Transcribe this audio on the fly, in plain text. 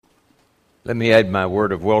Let me add my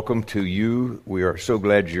word of welcome to you. We are so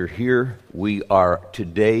glad you're here. We are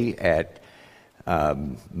today at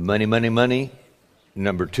Money, Money, Money,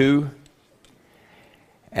 number 2.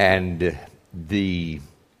 And the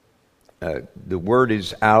word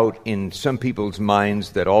is out in some people's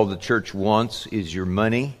minds that all the church wants is your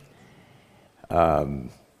money. And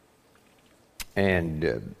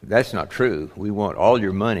that's not true. We want all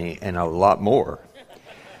your money and a lot more.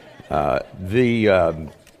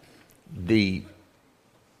 The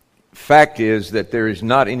fact is that there is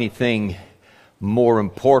not anything more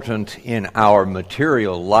important in our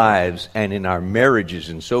material lives and in our marriages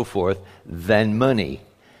and so forth than money.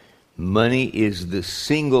 Money is the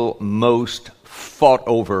single most fought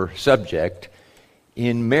over subject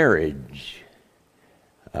in marriage.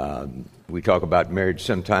 We talk about marriage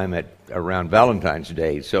sometime around Valentine's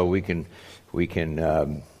Day, so we can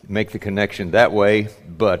make the connection that way.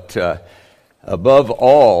 But above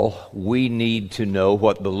all, we need to know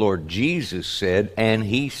what the Lord Jesus said, and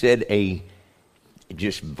He said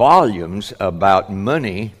just volumes about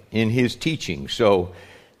money in His teaching. So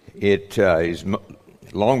it is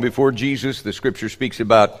long before Jesus, the Scripture speaks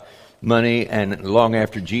about money, and long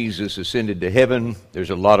after Jesus ascended to heaven,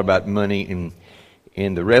 there's a lot about money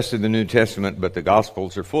in the rest of the New Testament, but the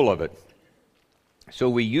Gospels are full of it. So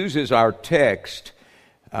we use as our text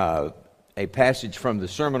a passage from the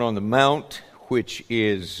Sermon on the Mount, which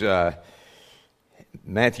is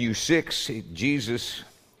Matthew 6. Jesus,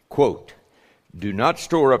 quote, "Do not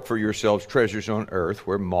store up for yourselves treasures on earth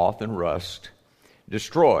where moth and rust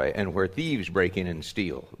destroy and where thieves break in and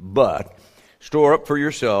steal. But store up for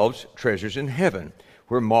yourselves treasures in heaven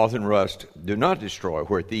where moth and rust do not destroy,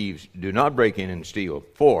 where thieves do not break in and steal.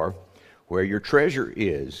 For where your treasure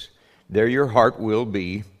is, there your heart will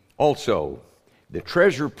be also." The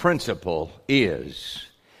treasure principle is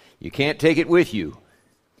you can't take it with you,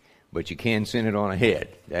 but you can send it on ahead.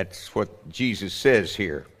 That's what Jesus says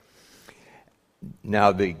here.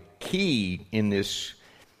 Now, the key in this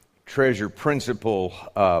treasure principle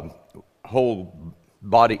whole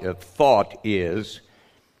body of thought is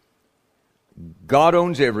God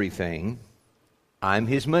owns everything. I'm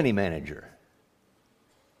His money manager.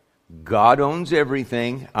 God owns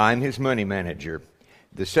everything. I'm His money manager.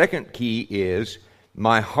 The second key is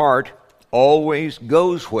my heart always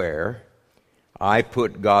goes where I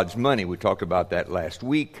put God's money. We talked about that last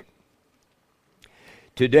week.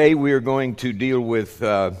 Today we are going to deal with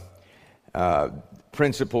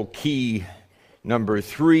principle key number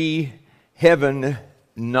 3, heaven,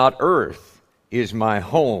 not earth, is my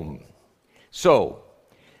home. So,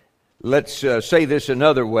 let's say this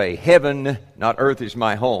another way. Heaven, not earth, is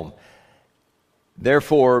my home.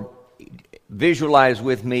 Therefore, visualize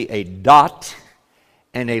with me a dot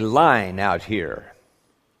and a line out here.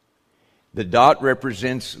 The dot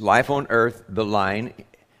represents life on earth. The line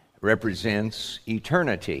represents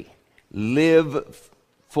eternity. Live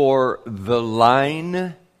for the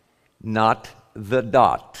line, not the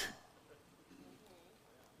dot.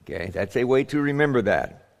 Okay, that's a way to remember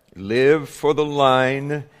that. Live for the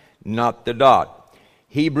line, not the dot.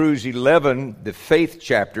 Hebrews 11, the faith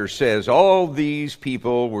chapter, says all these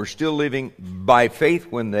people were still living by faith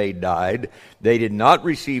when they died. They did not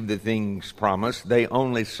receive the things promised. They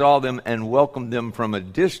only saw them and welcomed them from a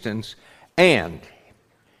distance. And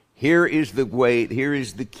here is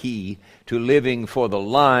the key to living for the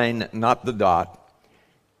line, not the dot.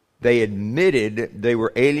 They admitted they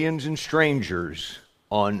were aliens and strangers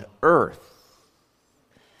on earth.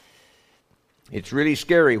 It's really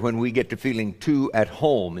scary when we get to feeling too at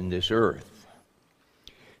home in this earth.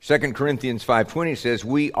 2 Corinthians 5:20 says,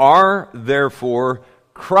 "We are therefore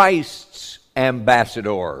Christ's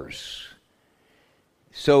ambassadors."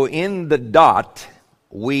 So in the dot,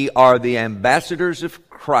 we are the ambassadors of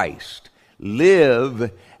Christ. Live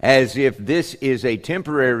as if this is a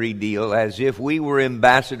temporary deal, as if we were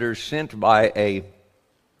ambassadors sent by a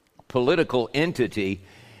political entity.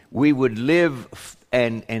 We would live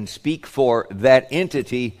and speak for that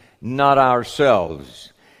entity, not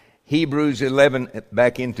ourselves. Hebrews 11,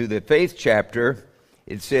 back into the faith chapter,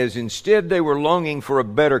 it says, "Instead they were longing for a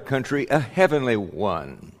better country, a heavenly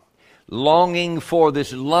one." Longing for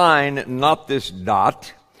this line, not this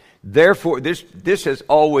dot. Therefore, this has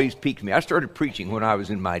always piqued me. I started preaching when I was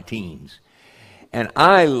in my teens. And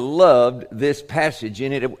I loved this passage,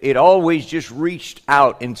 and it always just reached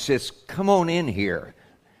out and says, come on in here.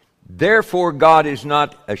 Therefore, God is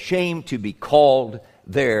not ashamed to be called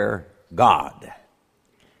their God,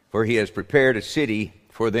 for He has prepared a city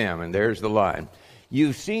for them. And there's the line.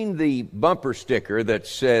 You've seen the bumper sticker that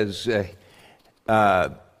says,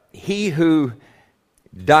 he who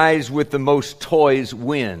dies with the most toys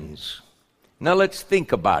wins. Now let's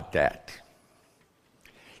think about that.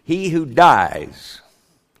 He who dies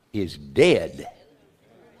is dead.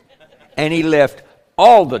 And he left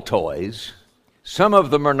all the toys. Some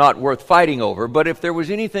of them are not worth fighting over, but if there was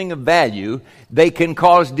anything of value, they can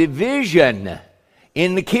cause division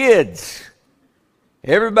in the kids.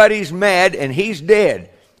 Everybody's mad and he's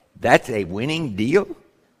dead. That's a winning deal?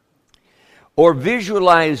 Or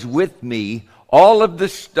visualize with me all of the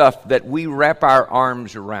stuff that we wrap our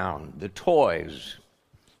arms around, the toys.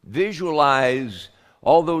 Visualize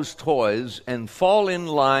all those toys and fall in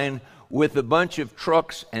line with a bunch of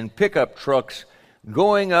trucks and pickup trucks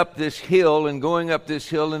going up this hill, and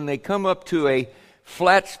they come up to a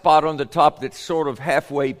flat spot on the top that's sort of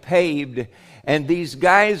halfway paved, and these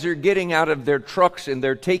guys are getting out of their trucks and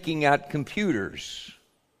they're taking out computers.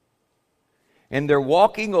 And they're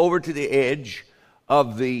walking over to the edge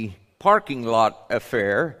of the parking lot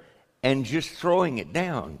affair and just throwing it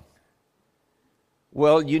down.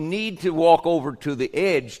 Well, you need to walk over to the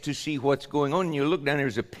edge to see what's going on. And you look down,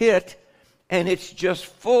 there's a pit, and it's just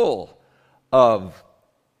full of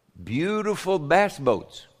beautiful bass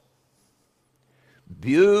boats,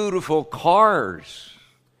 beautiful cars,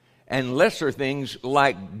 and lesser things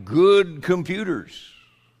like good computers.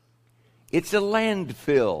 It's a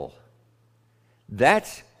landfill.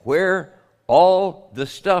 That's where all the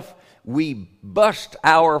stuff we bust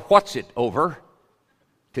our what's-it over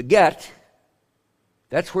to get,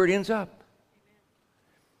 that's where it ends up.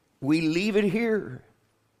 We leave it here.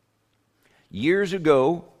 Years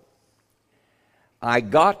ago, I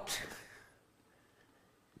got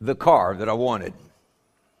the car that I wanted.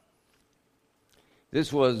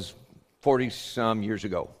 This was 40-some years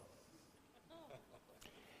ago.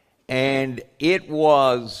 And it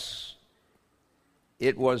was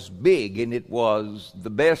big, and it was the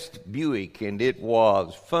best Buick, and it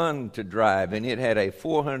was fun to drive, and it had a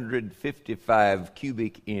 455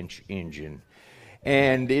 cubic inch engine.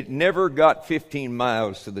 And it never got 15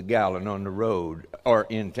 miles to the gallon on the road or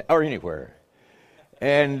anywhere.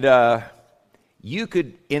 And you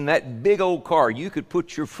could, in that big old car, you could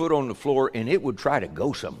put your foot on the floor and it would try to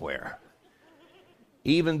go somewhere.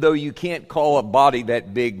 Even though you can't call a body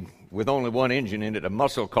that big with only one engine in it a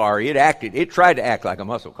muscle car, it tried to act like a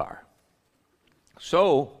muscle car.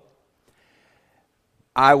 So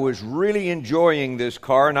I was really enjoying this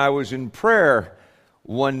car, and I was in prayer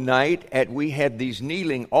one night we had these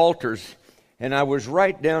kneeling altars, and I was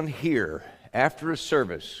right down here after a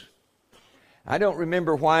service. I don't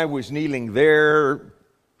remember why I was kneeling there.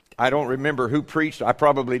 I don't remember who preached. I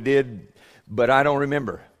probably did, but I don't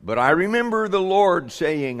remember. But I remember the Lord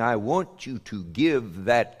saying, I want you to give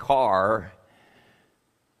that car.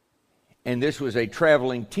 And this was a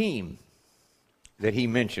traveling team that he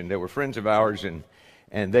mentioned. They were friends of ours, and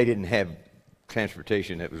they didn't have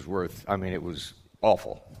transportation that was it was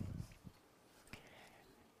awful.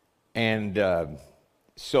 And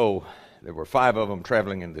so there were 5 of them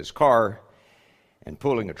traveling in this car and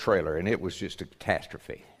pulling a trailer, and it was just a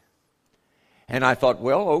catastrophe. And I thought,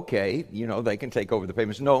 well, okay, they can take over the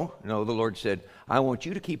payments. No, the Lord said, I want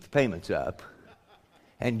you to keep the payments up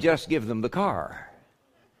and just give them the car.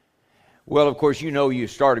 Well, of course, you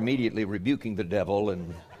start immediately rebuking the devil,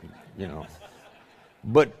 and,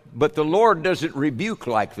 But the Lord doesn't rebuke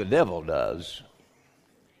like the devil does.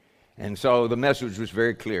 And so the message was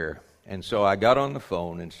very clear. And so I got on the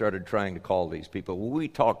phone and started trying to call these people. Well, we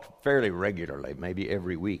talked fairly regularly, maybe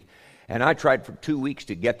every week. And I tried for 2 weeks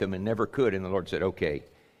to get them and never could. And the Lord said, okay,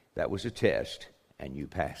 that was a test, and you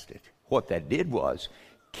passed it. What that did was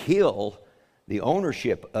kill the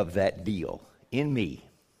ownership of that deal in me.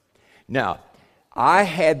 Now, I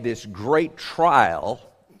had this great trial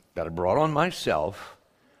that I brought on myself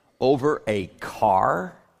over a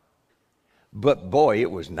car, but boy,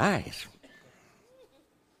 it was nice.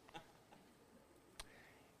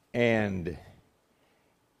 And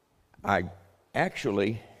I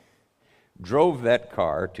actually drove that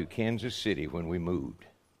car to Kansas City when we moved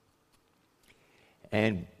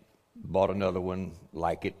and bought another one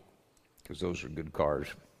like it, because those are good cars.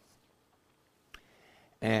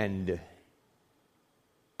 And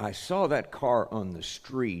I saw that car on the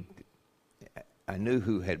street. I knew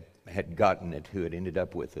who had gotten it, who had ended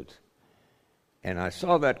up with it. And I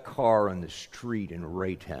saw that car on the street in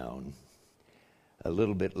Raytown a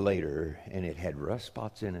little bit later, and it had rust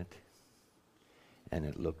spots in it, and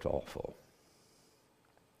it looked awful.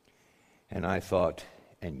 And I thought,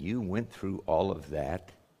 and you went through all of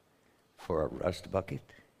that for a rust bucket?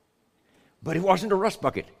 But it wasn't a rust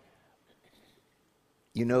bucket.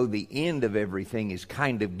 The end of everything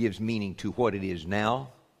gives meaning to what it is now.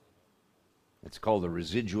 It's called the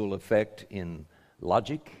residual effect in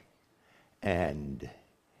logic. And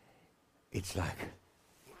it's like,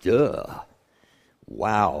 duh,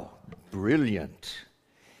 wow, brilliant.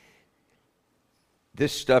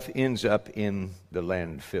 This stuff ends up in the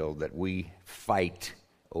landfill that we fight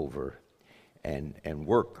over and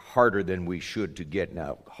work harder than we should to get.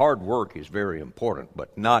 Now, hard work is very important,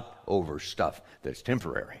 but not over stuff that's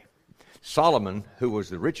temporary. Solomon, who was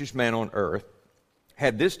the richest man on earth,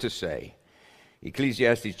 had this to say.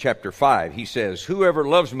 Ecclesiastes chapter 5, he says, "Whoever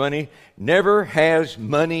loves money never has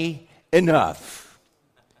money enough."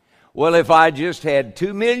 Well, if I just had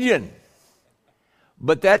 2 million,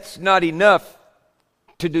 but that's not enough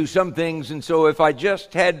to do some things, and so if I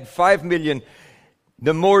just had 5 million,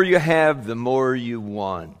 the more you have, the more you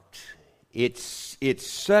want. It's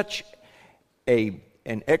such an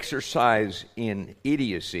exercise in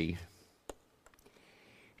idiocy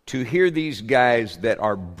to hear these guys that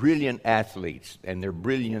are brilliant athletes, and their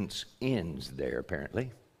brilliance ends there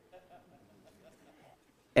apparently,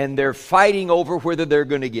 and they're fighting over whether they're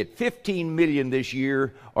going to get 15 million this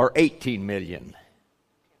year or 18 million.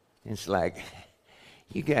 It's like,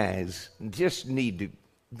 you guys just need to,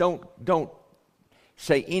 don't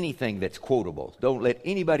say anything that's quotable. Don't let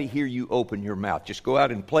anybody hear you open your mouth. Just go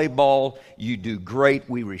out and play ball. You do great.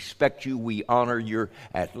 We respect you. We honor your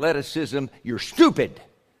athleticism. You're stupid.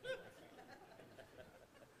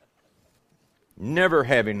 Never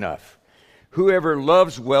have enough. Whoever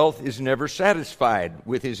loves wealth is never satisfied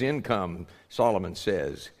with his income, Solomon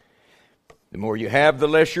says. The more you have, the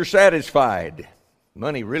less you're satisfied.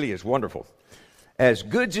 Money really is wonderful. As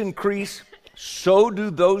goods increase, so do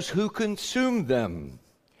those who consume them.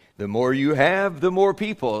 The more you have, the more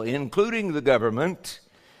people, including the government,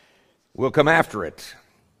 will come after it.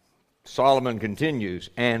 Solomon continues,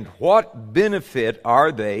 "And what benefit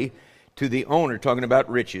are they to the owner," talking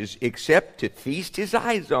about riches, "except to feast his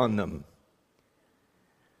eyes on them?"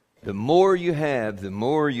 The more you have, the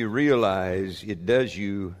more you realize it does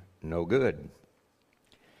you no good.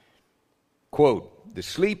 Quote, "The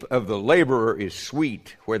sleep of the laborer is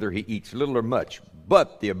sweet, whether he eats little or much,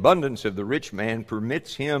 but the abundance of the rich man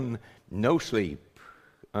permits him no sleep."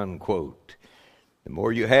 Unquote. The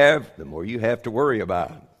more you have, the more you have to worry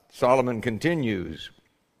about. Solomon continues,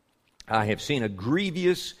 "I have seen a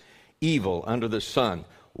grievous evil under the sun,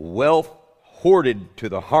 wealth hoarded to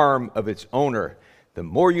the harm of its owner. The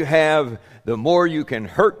more you have, the more you can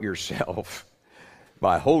hurt yourself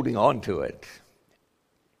by holding on to it."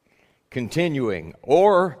 Continuing,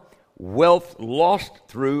 "Or wealth lost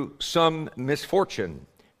through some misfortune.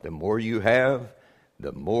 The more you have,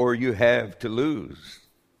 the more you have to lose."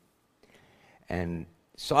 And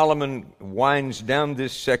Solomon winds down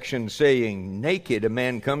this section saying, "Naked a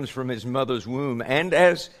man comes from his mother's womb, and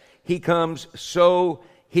as he comes, so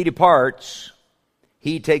he departs.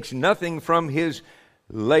 He takes nothing from his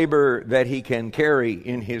labor that he can carry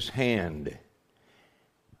in his hand."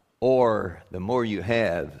 Or the more you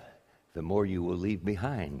have, the more you will leave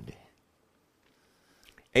behind.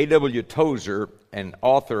 A.W. Tozer, an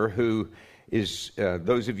author who is,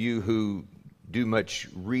 those of you who do much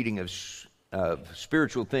reading of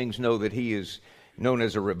spiritual things know that he is known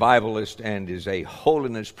as a revivalist and is a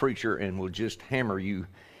holiness preacher and will just hammer you.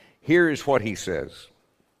 Here is what he says.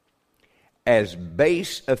 "As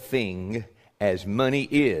base a thing as money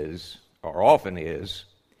is, or often is,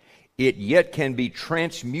 it yet can be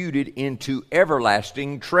transmuted into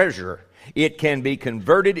everlasting treasure. It can be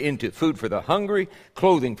converted into food for the hungry,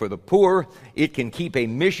 clothing for the poor. It can keep a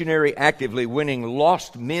missionary actively winning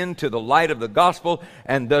lost men to the light of the gospel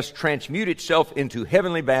and thus transmute itself into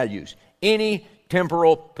heavenly values. Any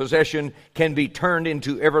temporal possession can be turned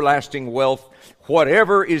into everlasting wealth.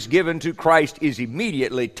 Whatever is given to Christ is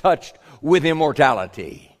immediately touched with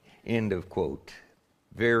immortality." End of quote.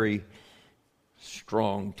 Very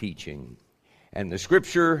strong teaching. And the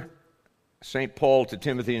scripture, St. Paul to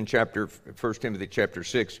Timothy in 1 Timothy chapter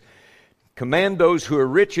 6, "Command those who are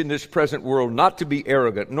rich in this present world not to be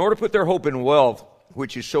arrogant, nor to put their hope in wealth,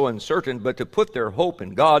 which is so uncertain, but to put their hope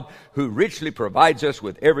in God, who richly provides us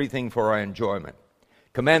with everything for our enjoyment.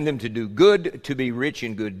 Command them to do good, to be rich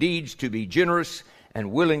in good deeds, to be generous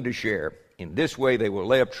and willing to share. In this way they will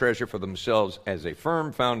lay up treasure for themselves as a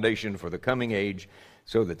firm foundation for the coming age,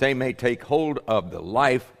 so that they may take hold of the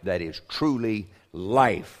life that is truly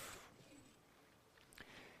life."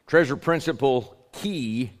 Treasure principle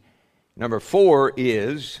key number 4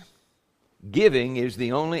 is giving is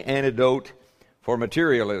the only antidote for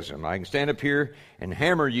materialism. I can stand up here and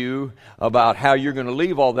hammer you about how you're going to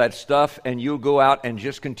leave all that stuff and you'll go out and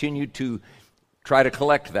just continue to try to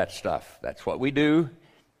collect that stuff. That's what we do.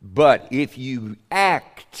 But if you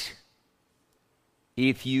act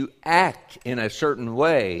in a certain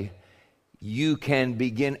way, you can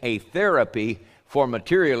begin a therapy for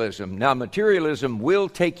materialism. Now, materialism will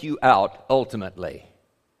take you out ultimately.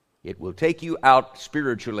 It will take you out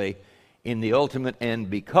spiritually in the ultimate end,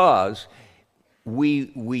 because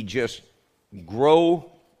we just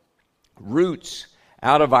grow roots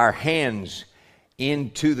out of our hands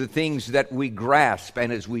into the things that we grasp.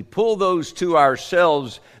 And as we pull those to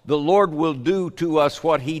ourselves, the Lord will do to us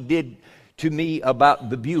what He did to me about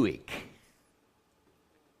the Buick.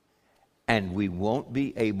 And we won't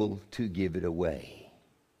be able to give it away.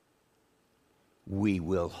 We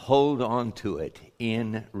will hold on to it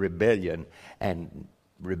in rebellion. And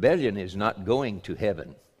rebellion is not going to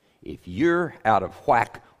heaven. If you're out of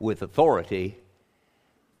whack with authority,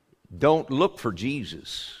 don't look for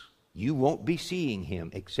Jesus. You won't be seeing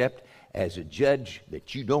Him except as a judge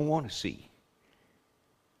that you don't want to see.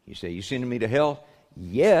 You say, you sending me to hell?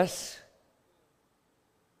 Yes.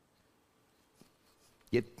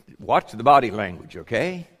 Watch the body language,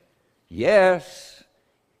 okay? Yes.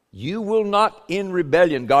 You will not in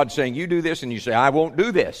rebellion. God's saying, you do this, and you say, I won't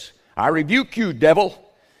do this. I rebuke you, devil.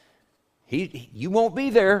 You won't be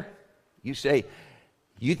there. You say,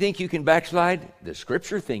 you think you can backslide? The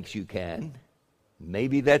Scripture thinks you can.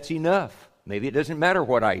 Maybe that's enough. Maybe it doesn't matter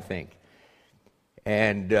what I think.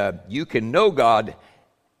 And you can know God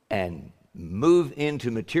and move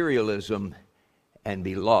into materialism and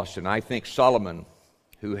be lost. And I think Solomon,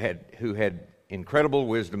 who had incredible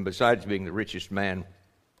wisdom, besides being the richest man,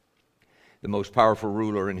 the most powerful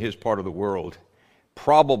ruler in his part of the world,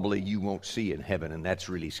 probably you won't see in heaven, and that's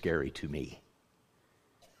really scary to me.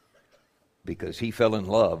 Because he fell in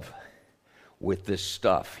love with this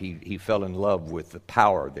stuff. He fell in love with the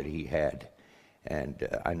power that he had. And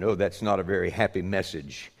I know that's not a very happy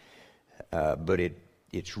message, but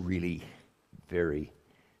it's really very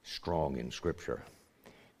strong in Scripture.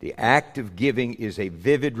 The act of giving is a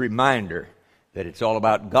vivid reminder that it's all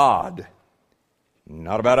about God,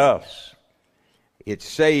 not about us. It's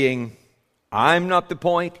saying, I'm not the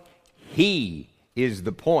point, He is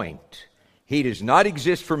the point. He does not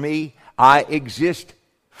exist for me, I exist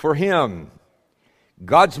for Him.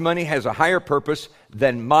 God's money has a higher purpose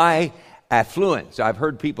than my affluence. I've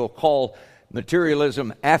heard people call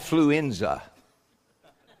materialism affluenza.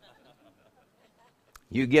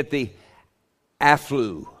 You get the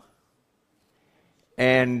afflu.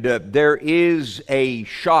 And there is a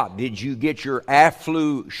shot. Did you get your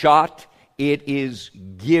afflu shot? It is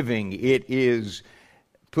giving. It is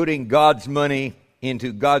putting God's money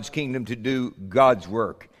into God's kingdom to do God's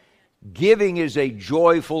work. Giving is a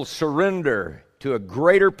joyful surrender to a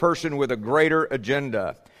greater person with a greater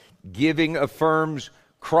agenda. Giving affirms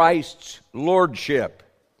Christ's lordship.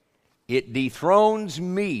 It dethrones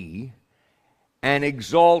me and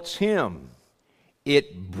exalts Him.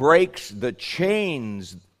 It breaks the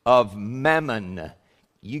chains of mammon.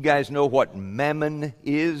 You guys know what mammon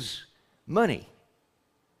is? Money.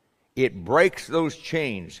 It breaks those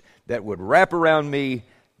chains that would wrap around me,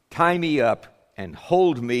 tie me up, and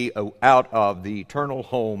hold me out of the eternal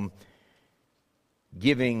home.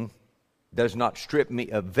 Giving does not strip me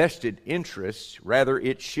of vested interests. Rather,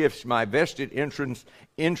 it shifts my vested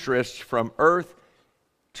interests from earth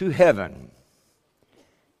to heaven.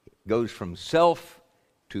 It goes from self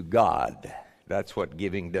to God. That's what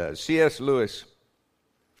giving does. C.S. Lewis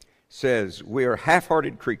says, we are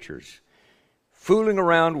half-hearted creatures, fooling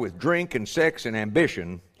around with drink and sex and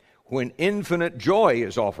ambition when infinite joy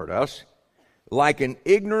is offered us, like an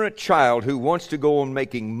ignorant child who wants to go on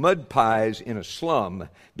making mud pies in a slum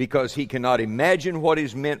because he cannot imagine what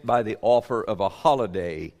is meant by the offer of a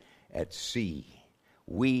holiday at sea.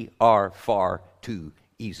 We are far too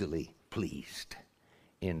easily pleased.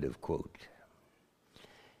 End of quote.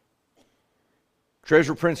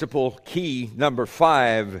 Treasure principle key number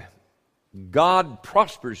 5. God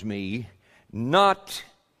prospers me not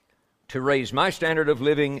to raise my standard of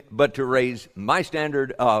living, but to raise my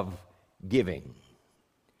standard of giving.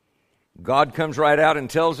 God comes right out and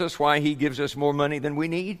tells us why He gives us more money than we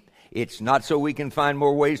need. It's not so we can find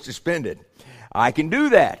more ways to spend it. I can do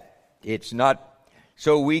that. It's not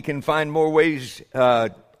so we can find more ways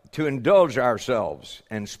to indulge ourselves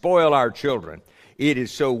and spoil our children. It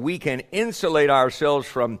is so we can insulate ourselves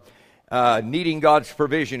from needing God's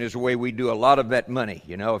provision is the way we do a lot of that money.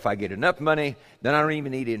 You know, if I get enough money, then I don't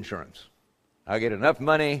even need insurance. I get enough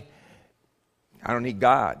money, I don't need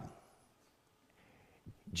God.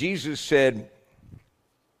 Jesus said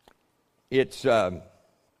it's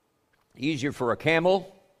easier for a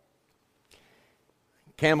camel.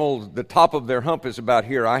 Camels, the top of their hump is about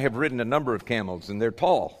here. I have ridden a number of camels, and they're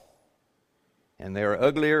tall. And they're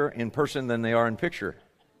uglier in person than they are in picture.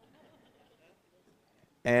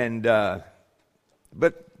 And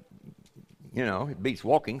But, it beats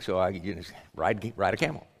walking, so I just ride a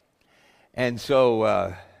camel. And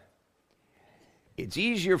so it's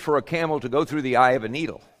easier for a camel to go through the eye of a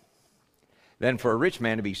needle than for a rich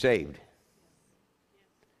man to be saved.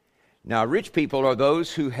 Now, rich people are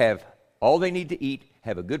those who have all they need to eat,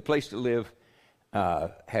 have a good place to live,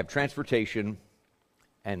 have transportation,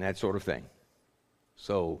 and that sort of thing.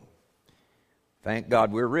 So, thank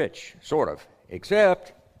God we're rich, sort of.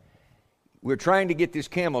 Except, we're trying to get this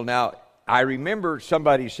camel. Now, I remember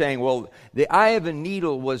somebody saying, well, the eye of a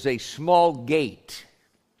needle was a small gate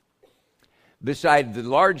beside the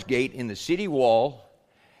large gate in the city wall,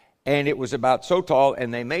 and it was about so tall,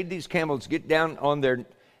 and they made these camels get down on their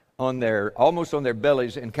almost on their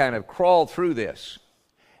bellies and kind of crawl through this.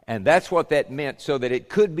 And that's what that meant, so that it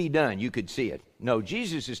could be done. You could see it. No,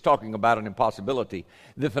 Jesus is talking about an impossibility.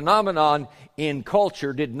 The phenomenon in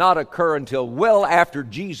culture did not occur until well after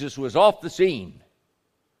Jesus was off the scene.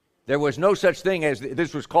 There was no such thing as,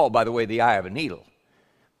 this was called, by the way, the eye of a needle.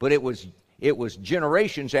 But it was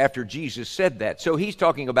generations after Jesus said that. So he's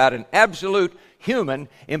talking about an absolute human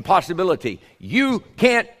impossibility. You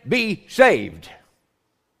can't be saved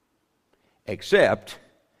except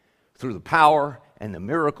through the power and the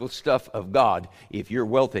miracle stuff of God if you're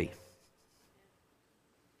wealthy.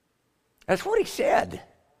 That's what he said.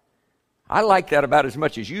 I like that about as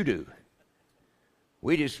much as you do.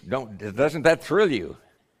 We just don't, doesn't that thrill you?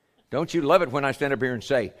 Don't you love it when I stand up here and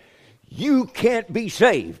say, you can't be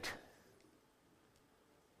saved?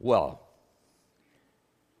 Well,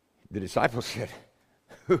 the disciples said,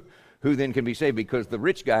 who then can be saved? Because the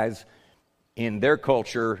rich guys in their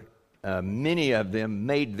culture, many of them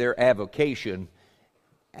made their avocation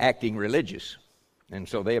acting religious. And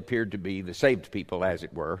so they appeared to be the saved people, as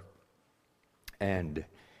it were. And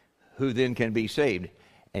who then can be saved?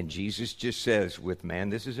 And Jesus just says, with man,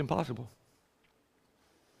 this is impossible.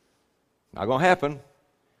 Not going to happen.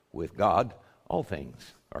 With God, all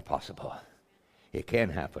things are possible. It can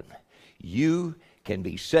happen. You can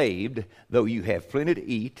be saved, though you have plenty to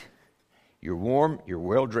eat, you're warm, you're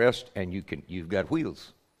well-dressed, and you've got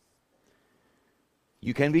wheels.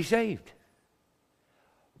 You can be saved.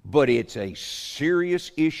 But it's a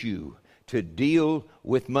serious issue to deal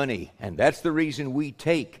with money. And that's the reason we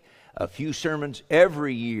take a few sermons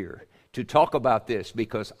every year to talk about this,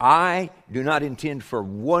 because I do not intend for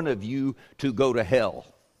one of you to go to hell.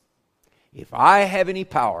 If I have any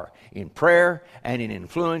power in prayer and in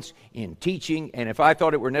influence, in teaching, and if I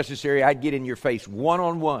thought it were necessary, I'd get in your face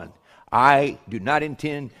one-on-one. I do not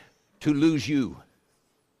intend to lose you.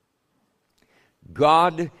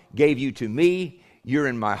 God gave you to me. You're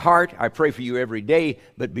in my heart. I pray for you every day.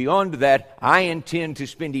 But beyond that, I intend to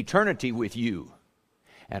spend eternity with you.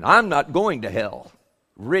 And I'm not going to hell,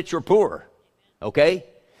 rich or poor, okay?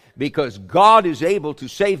 Because God is able to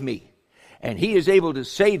save me. And He is able to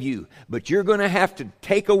save you. But you're going to have to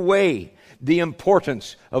take away the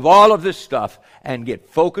importance of all of this stuff and get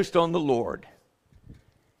focused on the Lord.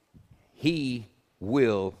 He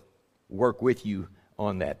will work with you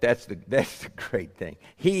on that. That's the great thing.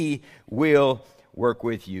 He will work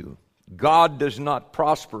with you. God does not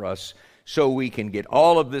prosper us so we can get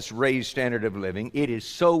all of this raised standard of living. It is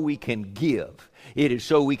so we can give. It is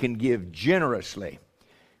so we can give generously.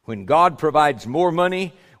 When God provides more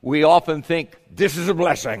money, we often think, this is a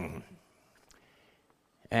blessing.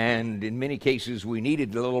 And in many cases, we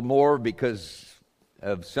needed a little more because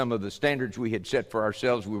of some of the standards we had set for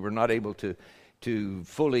ourselves. We were not able to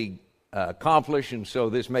fully accomplish, and so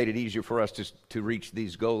this made it easier for us to reach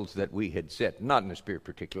these goals that we had set. Not in the Spirit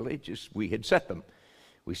particularly, just we had set them.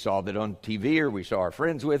 We saw that on TV, or we saw our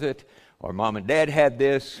friends with it, or mom and dad had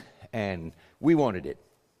this, and we wanted it.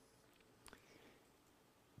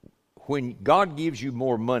 When God gives you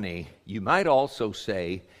more money, you might also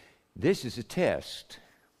say, this is a test.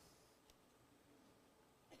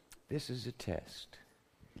 This is a test.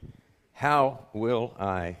 How will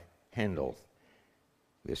I handle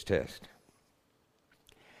this test?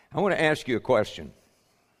 I want to ask you a question.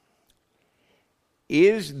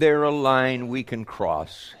 Is there a line we can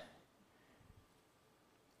cross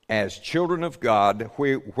as children of God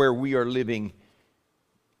where we are living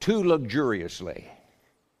too luxuriously?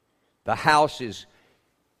 The house is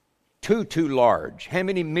too large. How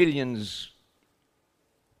many millions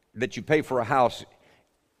that you pay for a house,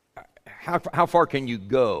 how far can you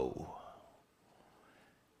go?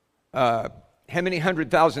 How many hundred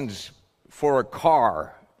thousands for a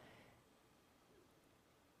car?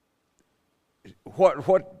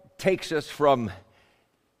 What takes us from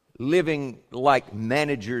living like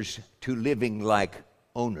managers to living like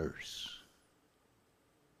owners?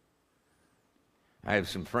 I have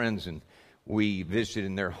some friends, and we visited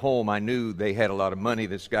in their home. I knew they had a lot of money.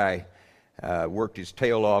 This guy worked his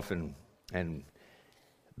tail off and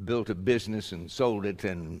built a business and sold it,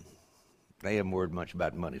 and they haven't worried much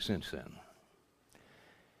about money since then.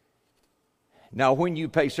 Now, when you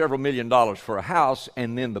pay several $1 million for a house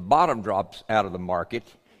and then the bottom drops out of the market,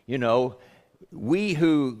 you know, we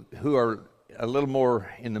who are a little more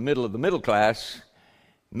in the middle of the middle class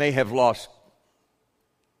may have lost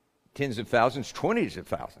tens of thousands, 20s of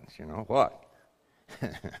thousands. You know what?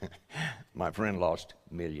 My friend lost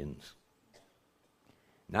millions.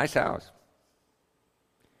 Nice house.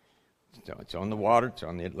 So it's on the water. It's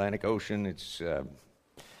on the Atlantic Ocean. It's got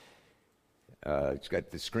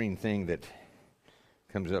the screen thing that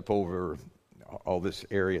comes up over all this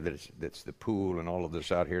area that's the pool and all of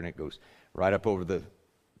this out here, and it goes right up over the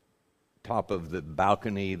top of the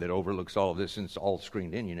balcony that overlooks all of this, and it's all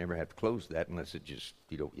screened in. You never have to close that unless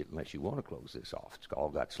unless you want to close this off. It's all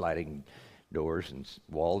got sliding doors and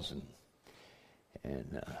walls,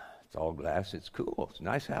 and it's all glass. It's cool. It's a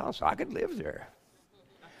nice house. I could live there.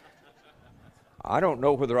 I don't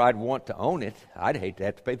know whether I'd want to own it. I'd hate to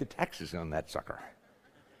have to pay the taxes on that sucker.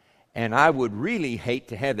 And I would really hate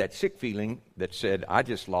to have that sick feeling that said, I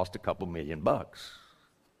just lost a couple $1 million.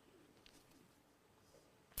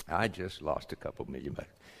 I just lost a couple $1 million,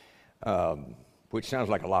 which sounds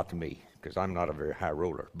like a lot to me because I'm not a very high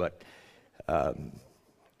roller. But a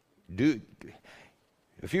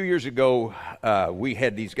few years ago, we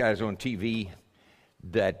had these guys on TV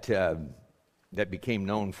that became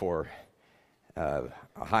known for a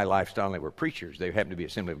high lifestyle, and they were preachers. They happened to be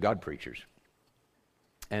Assembly of God preachers.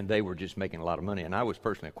 And they were just making a lot of money. And I was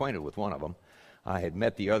personally acquainted with one of them. I had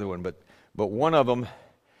met the other one, but one of them,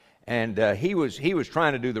 and he was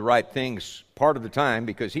trying to do the right things part of the time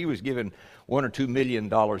because he was giving $1 or $2 million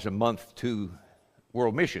a month to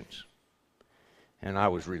world missions. And I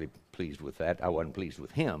was really pleased with that. I wasn't pleased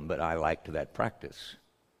with him, but I liked that practice.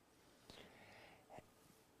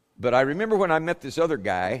 But I remember when I met this other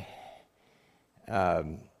guy,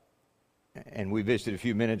 and we visited a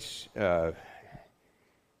few minutes,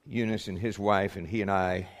 Eunice and his wife and he and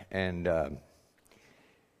I, and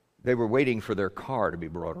they were waiting for their car to be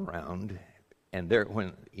brought around. And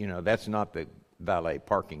that's not the valet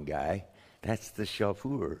parking guy, that's the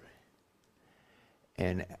chauffeur.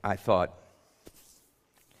 And I thought,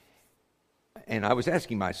 and I was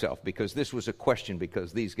asking myself, because this was a question,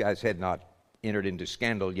 because these guys had not entered into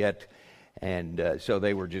scandal yet, and so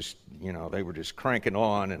they were just cranking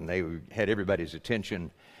on, and they had everybody's attention.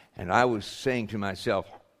 And I was saying to myself,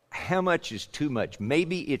 how much is too much?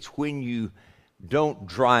 Maybe it's when you don't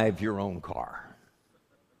drive your own car.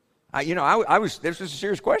 This was a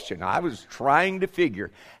serious question. I was trying to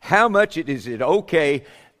figure how much is it okay,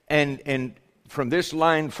 and from this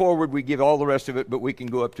line forward we give all the rest of it, but we can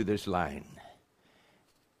go up to this line.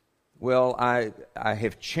 Well, I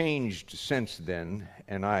have changed since then,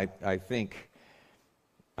 and I think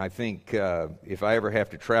if I ever have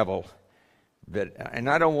to travel, and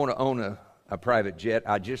I don't want to own a private jet.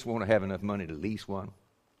 I just want to have enough money to lease one.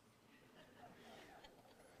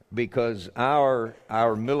 Because our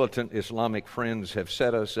militant Islamic friends have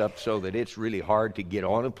set us up so that it's really hard to get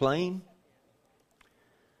on a plane.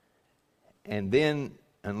 And then,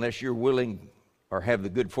 unless you're willing or have the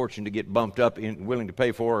good fortune to get bumped up, willing to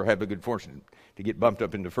pay for, or have the good fortune to get bumped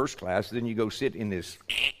up into first class, then you go sit in this.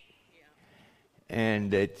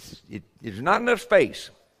 And there's not enough space.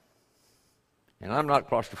 And I'm not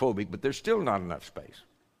claustrophobic, but there's still not enough space.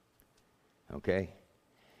 Okay?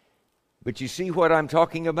 But you see what I'm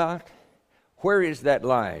talking about? Where is that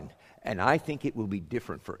line? And I think it will be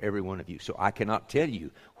different for every one of you. So I cannot tell you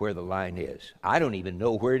where the line is. I don't even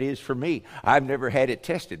know where it is for me. I've never had it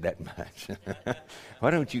tested that much. Why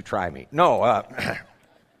don't you try me? No.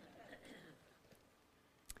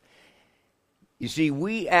 You see,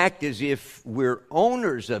 we act as if we're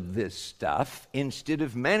owners of this stuff instead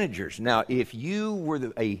of managers. Now, if you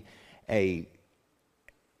were an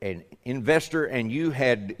investor and you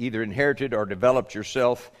had either inherited or developed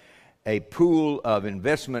yourself a pool of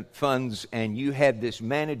investment funds, and you had this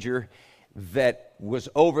manager that was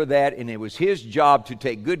over that, and it was his job to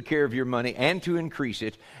take good care of your money and to increase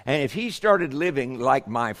it, and if he started living like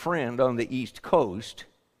my friend on the East Coast,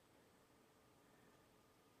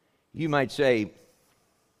 you might say,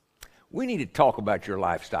 we need to talk about your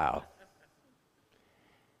lifestyle.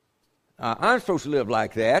 I'm supposed to live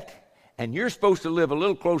like that, and you're supposed to live a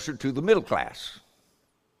little closer to the middle class.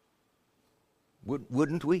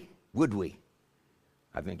 Wouldn't we? Would we?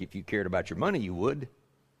 I think if you cared about your money, you would.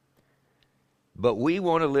 But we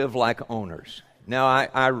want to live like owners. Now,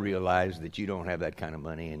 I realize that you don't have that kind of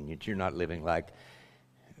money, and that you're not living like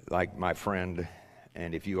like my friend,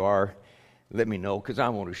 and if you are, let me know because I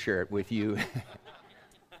want to share it with you.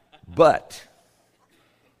 But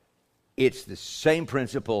it's the same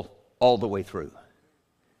principle all the way through.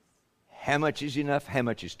 How much is enough? How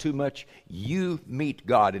much is too much? You meet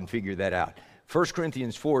God and figure that out. 1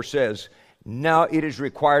 Corinthians 4 says, now it is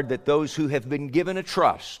required that those who have been given a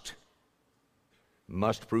trust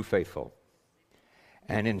must prove faithful.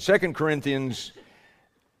 And in 2 Corinthians,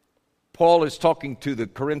 Paul is talking to the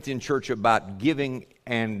Corinthian church about giving,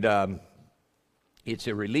 and it's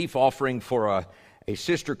a relief offering for a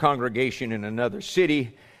sister congregation in another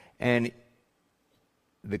city. And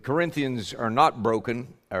the Corinthians are not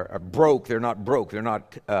broken, or broke. They're not broke. They're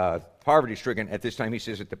not poverty-stricken at this time. He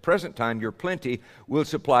says, at the present time, your plenty will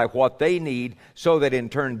supply what they need, so that in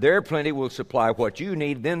turn their plenty will supply what you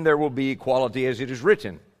need. Then there will be equality, as it is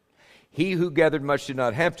written. He who gathered much did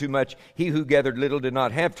not have too much. He who gathered little did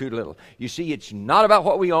not have too little. You see, it's not about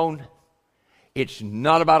what we own. It's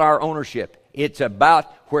not about our ownership. It's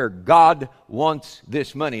about where God wants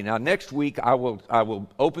this money. Now, next week, I will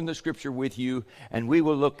open the scripture with you, and we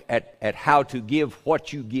will look at how to give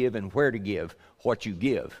what you give and where to give what you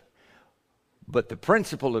give. But the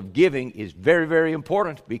principle of giving is very, very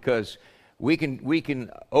important, because we can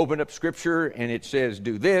open up scripture and it says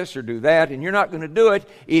do this or do that, and you're not going to do it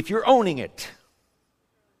if you're owning it.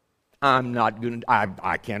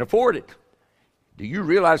 I can't afford it. Do you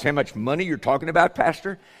realize how much money you're talking about,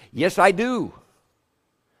 Pastor? Yes, I do.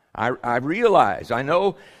 I realize. I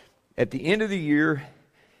know at the end of the year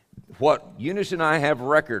what Eunice and I have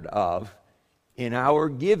record of in our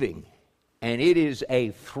giving, and it is a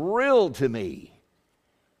thrill to me.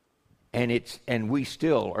 And we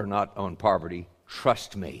still are not on poverty.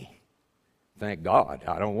 Trust me. Thank God.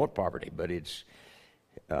 I don't want poverty, but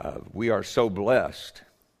we are so blessed.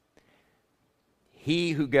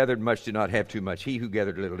 He who gathered much did not have too much. He who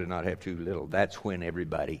gathered little did not have too little. That's when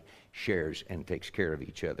everybody shares and takes care of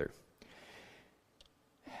each other.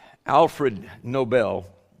 Alfred Nobel,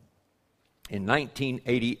 in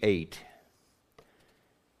 1988,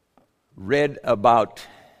 read about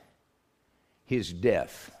his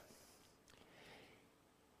death.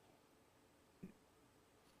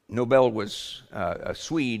 Nobel was a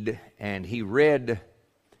Swede, and he read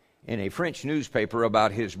in a French newspaper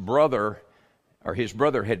about his brother, or his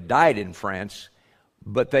brother had died in France,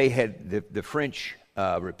 but the French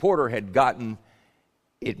reporter had gotten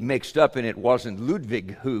it mixed up, and it wasn't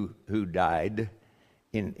Ludwig who died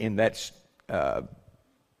in that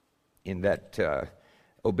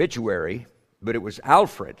obituary, but it was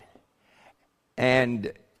Alfred.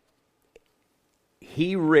 And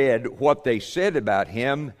he read what they said about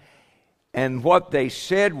him, and what they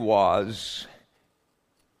said was,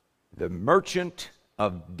 the merchant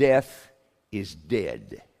of death is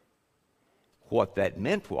dead. What that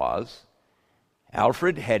meant was,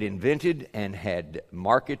 Alfred had invented and had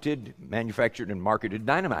manufactured and marketed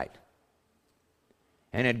dynamite,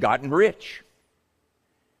 and had gotten rich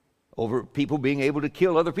over people being able to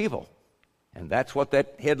kill other people. And that's what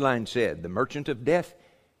that headline said. The merchant of death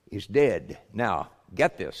is dead. Now,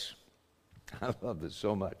 get this. I love this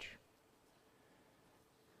so much.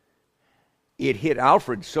 It hit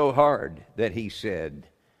Alfred so hard that he said,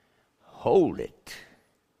 hold it.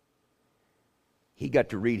 He got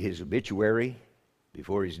to read his obituary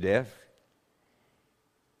before his death.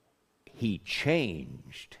 He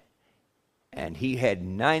changed, and he had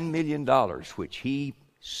 $9 million, which he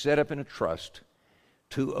set up in a trust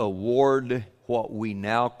to award what we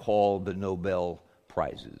now call the Nobel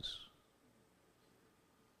Prizes.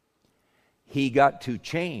 He got to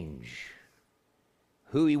change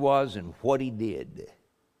who he was and what he did.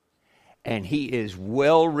 And he is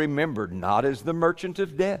well remembered, not as the merchant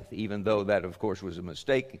of death, even though that, of course, was a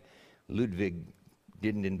mistake. Ludwig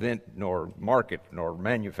didn't invent, nor market, nor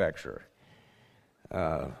manufacture.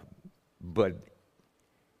 But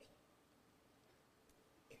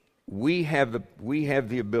we have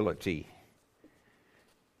the ability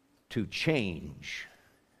to change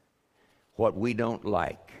what we don't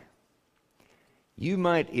like. You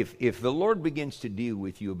might, if the Lord begins to deal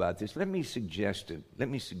with you about this, let me suggest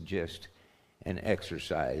an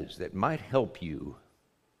exercise that might help you.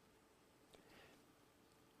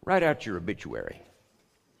 Write out your obituary,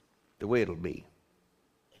 the way it'll be.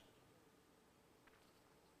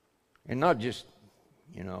 And not just,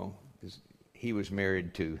 he was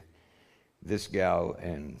married to this gal,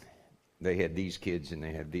 and they had these kids, and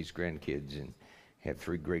they had these grandkids, and had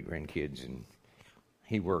 3 great-grandkids, and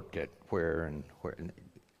he worked at where and where.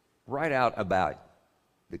 Write out about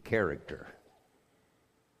the character,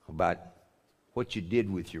 about what you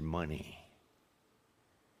did with your money,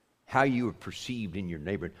 how you were perceived in your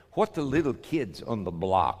neighborhood, what the little kids on the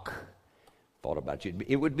block thought about you.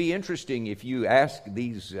 It would be interesting if you asked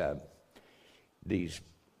these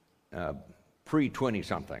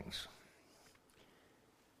pre-20-somethings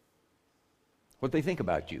what they think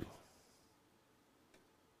about you.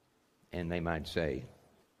 And they might say,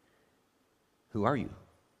 "Who are you?"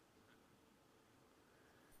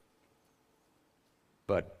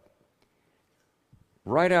 But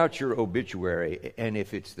write out your obituary, and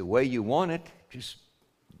if it's the way you want it, just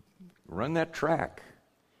run that track.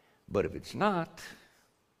 But if it's not,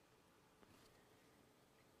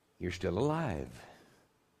 you're still alive,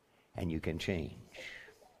 and you can change.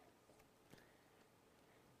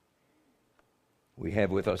 We have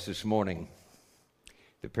with us this morning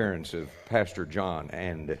the parents of Pastor John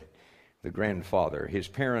and the grandfather. His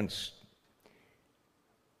parents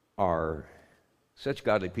are such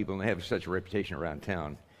godly people, and they have such a reputation around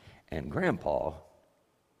town. And Grandpa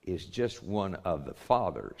is just one of the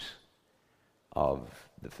fathers of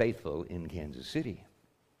the faithful in Kansas City.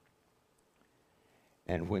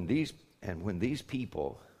 And when these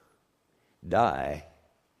people die,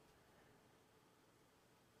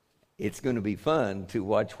 it's going to be fun to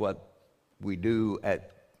watch what we do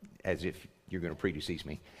as if you're going to predecease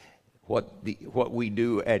me, what we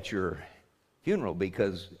do at your funeral,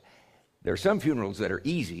 because there are some funerals that are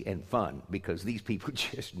easy and fun because these people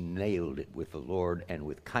just nailed it with the Lord and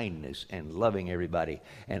with kindness and loving everybody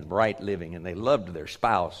and right living, and they loved their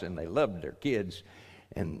spouse and they loved their kids,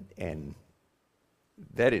 and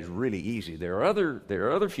that is really easy. There are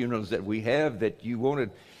other funerals that we have that you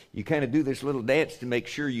kind of do this little dance to make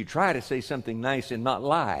sure you try to say something nice and not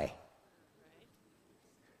lie.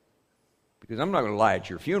 Because I'm not going to lie at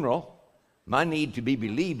your funeral. My need to be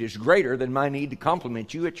believed is greater than my need to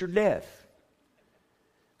compliment you at your death.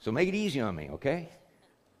 So make it easy on me, okay?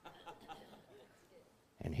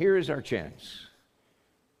 And here is our chance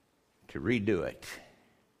to redo it.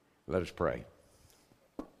 Let us pray.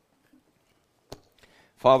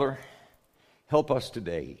 Father, help us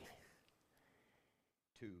today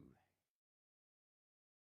to